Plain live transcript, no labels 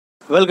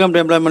Welcome to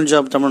employment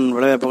job Tamil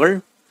விளைவாய்ப்புகள்.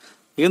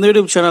 இந்த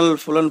YouTube channel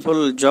full and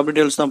full job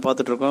details தான்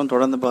பார்த்துட்டு இருக்கோம்.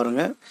 தொடர்ந்து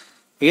பாருங்கள்.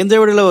 இந்த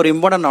வீடியோவில் ஒரு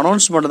இம்பார்ட்டன்ட்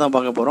அனௌன்ஸ்மெண்ட் தான்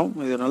பார்க்க போகிறோம்.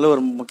 இது நல்ல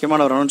ஒரு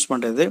முக்கியமான ஒரு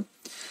அனௌன்ஸ்மெண்ட். இது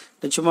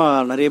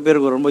நிச்சயமாக நிறைய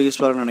பேருக்கு ரொம்ப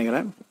யூஸ்ஃபுல்லாக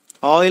நினைக்கிறேன்.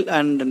 Oil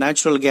and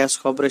natural gas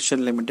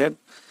corporation limited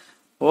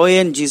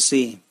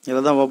ONGC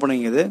இதில் தான்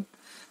ஓப்பனிங். இது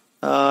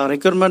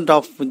recruitment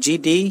of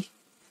GT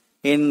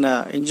in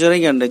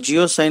engineering and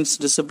Jio science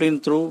discipline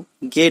through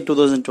gate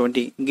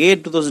 2020.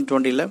 Gate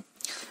 2020ல்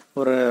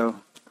ஒரு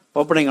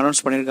ஓப்பனிங்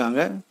அனௌன்ஸ் பண்ணியிருக்காங்க.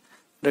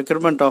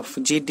 Recruitment of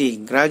GT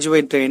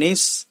graduate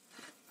trainees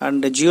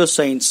and Jio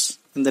science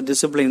இந்த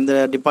டிசிப்ளின் இந்த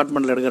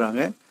டிபார்ட்மெண்ட்டில்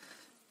எடுக்கிறாங்க.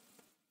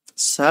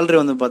 சேலரி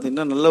வந்து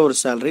பார்த்தீங்கன்னா நல்ல ஒரு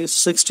சேலரி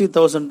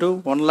 60,000 to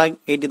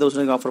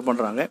 1,80,000 ஆஃபர்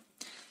பண்ணுறாங்க.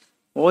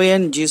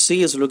 ONGC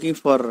is looking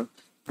for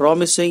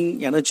promising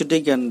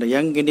energetic and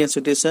young Indian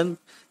citizen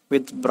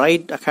with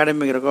bright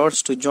academic records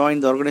to join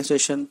the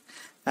organization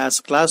as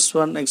Class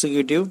 1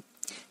 Executive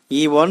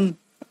E1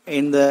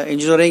 in the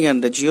engineering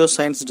and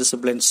geoscience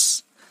disciplines.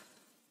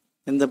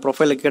 இந்த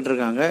ப்ரொஃபைலை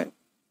கேட்டிருக்காங்க.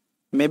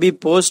 may be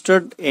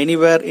posted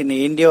anywhere in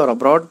India or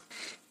abroad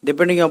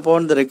depending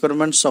upon the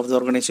requirements of the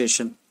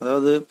organization.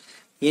 அதாவது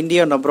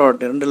India and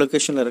abroad ரெண்டு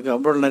லொக்கேஷனில் இருக்குது.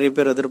 Abroad நிறைய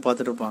பேர்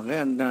எதிர்பார்த்துட்டு இருப்பாங்க.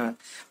 அண்ட்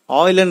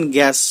ஆயில் அண்ட்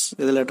கேஸ்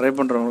இதில் ட்ரை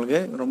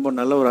பண்ணுறவங்களுக்கு ரொம்ப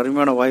நல்ல ஒரு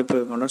அருமையான வாய்ப்பு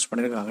அனௌன்ஸ்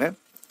பண்ணியிருக்காங்க.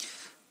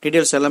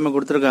 டீட்டெயில்ஸ் எல்லாமே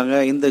கொடுத்துருக்காங்க.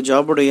 இந்த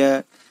ஜாபுடைய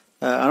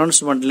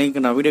அனௌன்ஸ்மெண்ட்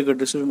லிங்க் நான் வீடியோக்கு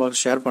டிஸ்கிரிப்ஷன்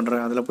பாக்ஸ் ஷேர்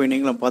பண்ணுறேன். அதில் போய்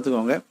நீங்களும்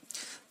பார்த்துக்கோங்க.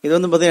 இது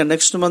வந்து பார்த்தீங்கன்னா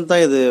நெக்ஸ்ட் மந்த்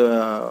தான் இது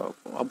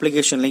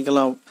அப்ளிகேஷன் லிங்க்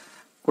எல்லாம்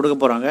கொடுக்க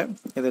போகிறாங்க.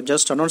 இது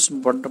ஜஸ்ட்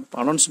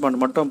அனௌன்ஸ்மெண்ட்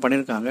மட்டும்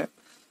பண்ணியிருக்காங்க.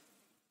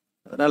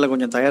 அதனால்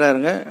கொஞ்சம் தயாராக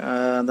இருங்க.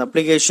 அந்த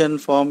அப்ளிகேஷன்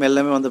ஃபார்ம்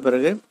எல்லாமே வந்த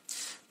பிறகு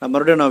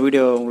மறுபடியும் நான்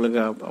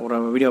உங்களுக்கு ஒரு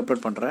வீடியோ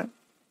அப்லோட் பண்ணுறேன்.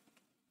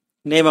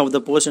 Name of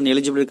the post and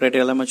eligibility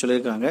criteria எல்லாமே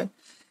சொல்லியிருக்காங்க.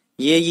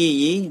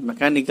 AEE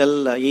mechanical,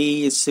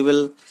 AEE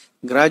civil,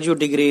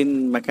 graduate degree in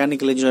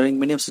mechanical engineering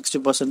minimum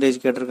 60%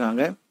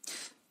 கேட்டிருக்காங்க.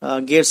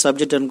 கேட்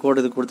சப்ஜெக்ட் அண்ட்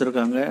கோட் இது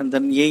கொடுத்துருக்காங்க. And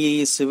then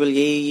AEE civil,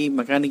 AEE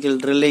mechanical,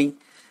 drilling,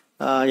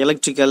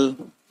 electrical,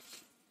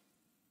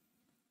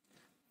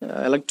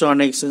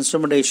 electronics,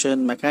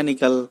 instrumentation,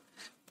 mechanical,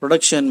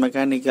 production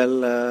mechanical,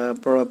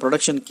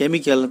 production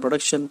chemical,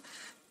 production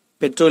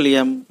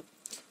petroleum,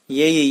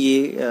 AEE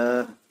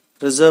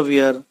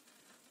reservoir.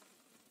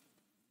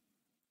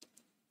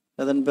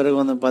 அதன் பிறகு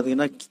வந்து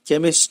பார்த்தீங்கன்னா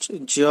chemist,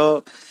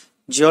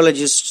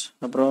 geologist,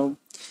 அப்புறம்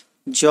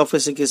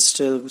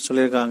ஜியோபிசிசிஸ்ட்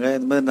சொல்லியிருக்காங்க.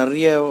 இந்த மாதிரி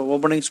நிறைய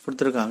ஓப்பனிங்ஸ்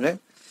கொடுத்துருக்காங்க.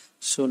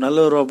 ஸோ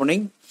நல்ல ஒரு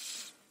ஓப்பனிங்.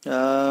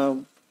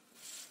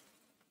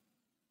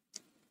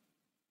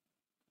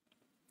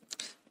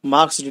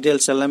 மார்க்ஸ்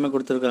டீட்டெயில்ஸ் எல்லாமே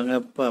கொடுத்துருக்காங்க.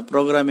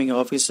 Programming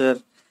officer,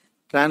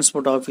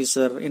 transport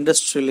officer,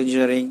 industrial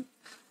engineering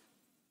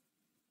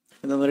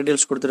இந்த மாதிரி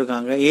டீட்டெயில்ஸ்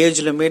கொடுத்துருக்காங்க.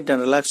 ஏஜ் லிமிட்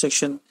அண்ட்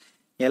ரிலாக்ஸேஷன்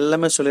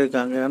எல்லாமே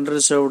சொல்லியிருக்காங்க.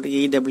 Unreserved,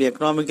 இடபிள்யூ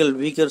economical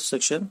weaker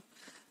section,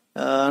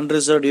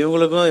 unreserved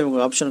இவங்க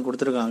ஆப்ஷன்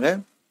கொடுத்துருக்காங்க.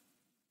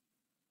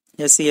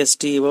 எஸ்சி,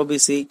 எஸ்டி,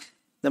 ஓபிசி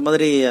இந்த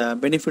மாதிரி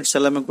பெனிஃபிட்ஸ்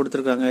எல்லாமே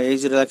கொடுத்துருக்காங்க.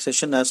 Age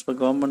relaxation as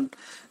per government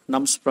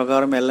nums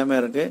பிரகாரம் எல்லாமே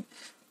இருக்குது.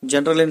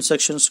 ஜென்ரல்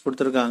இன்ஸ்ட்ரக்ஷன்ஸ்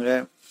கொடுத்துருக்காங்க.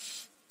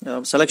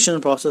 Selection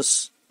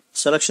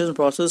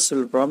process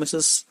will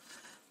promises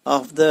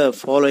of the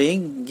following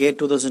gate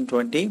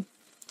 2020.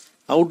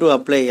 how to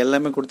apply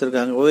எல்லாமே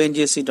கொடுத்துருக்காங்க.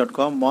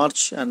 ongc.com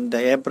மார்ச் அண்ட்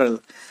ஏப்ரல்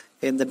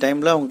இந்த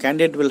டைமில் அவங்க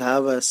candidate will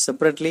have a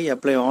separately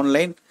apply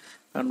online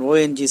and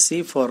ONGC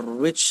for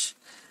which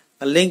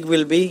a link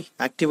will be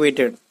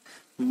activated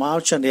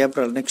March and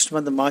April. Next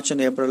month March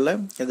and ஏப்ரலில்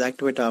இது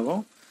activate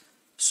ஆகும்.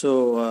 So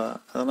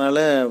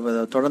அதனால்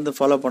தொடர்ந்து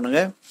ஃபாலோ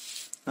பண்ணுங்கள்.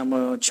 நம்ம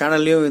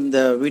சேனல்லையும் இந்த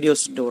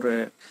வீடியோஸ் ஒரு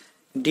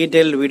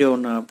டீட்டெயில் வீடியோ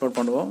ஒன்று அப்லோட்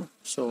பண்ணுவோம்.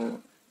 ஸோ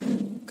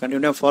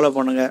கண்டினியூவாக ஃபாலோ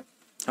பண்ணுங்கள்.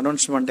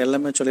 அனௌன்ஸ்மெண்ட்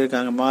எல்லாமே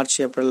சொல்லியிருக்காங்க. மார்ச்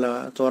ஏப்ரல்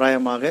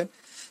தோராயமாக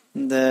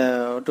இந்த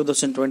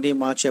 2020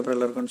 மார்ச்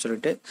ஏப்ரல் இருக்குன்னு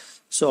சொல்லிட்டு.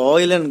 ஸோ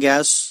ஆயில் அண்ட்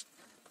கேஸ்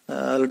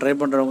அதில் ட்ரை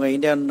பண்ணுறவங்க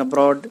இந்தியா அண்ட்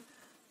அப்ராட்,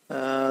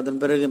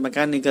 அதன் பிறகு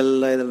மெக்கானிக்கல்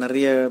இதில்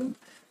நிறைய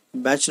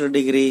bachelor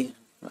degree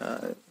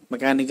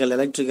mechanical,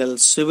 electrical,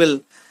 civil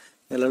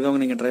இதில்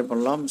இருக்கவங்க நீங்கள் ட்ரை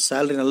பண்ணலாம்.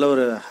 சேலரி நல்ல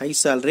ஒரு high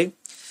salary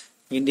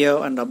India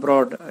and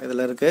abroad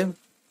இதில் இருக்குது.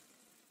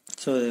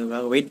 ஸோ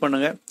வெயிட்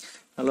பண்ணுங்கள்.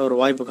 நல்ல ஒரு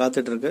வாய்ப்பு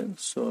காத்துட்ருக்கு.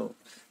 ஸோ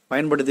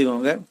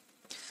பயன்படுத்திக்கோங்க.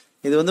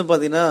 இது வந்து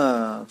பார்த்திங்கன்னா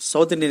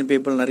சவுத் இண்டியன்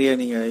பீப்புள் நிறைய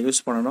நீங்கள்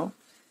யூஸ் பண்ணணும்.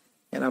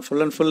 ஏன்னா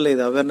ஃபுல் அண்ட் ஃபுல்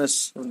இது அவேர்னஸ்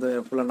வந்து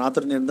ஃபுல்லாக நார்த்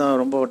இந்தியன் தான்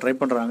ரொம்ப ட்ரை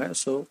பண்ணுறாங்க.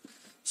 ஸோ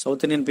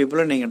சவுத் இண்டியன்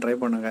பீப்புளை நீங்கள் ட்ரை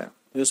பண்ணுங்கள்,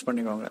 யூஸ்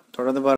பண்ணிக்கோங்க. தொடர்ந்து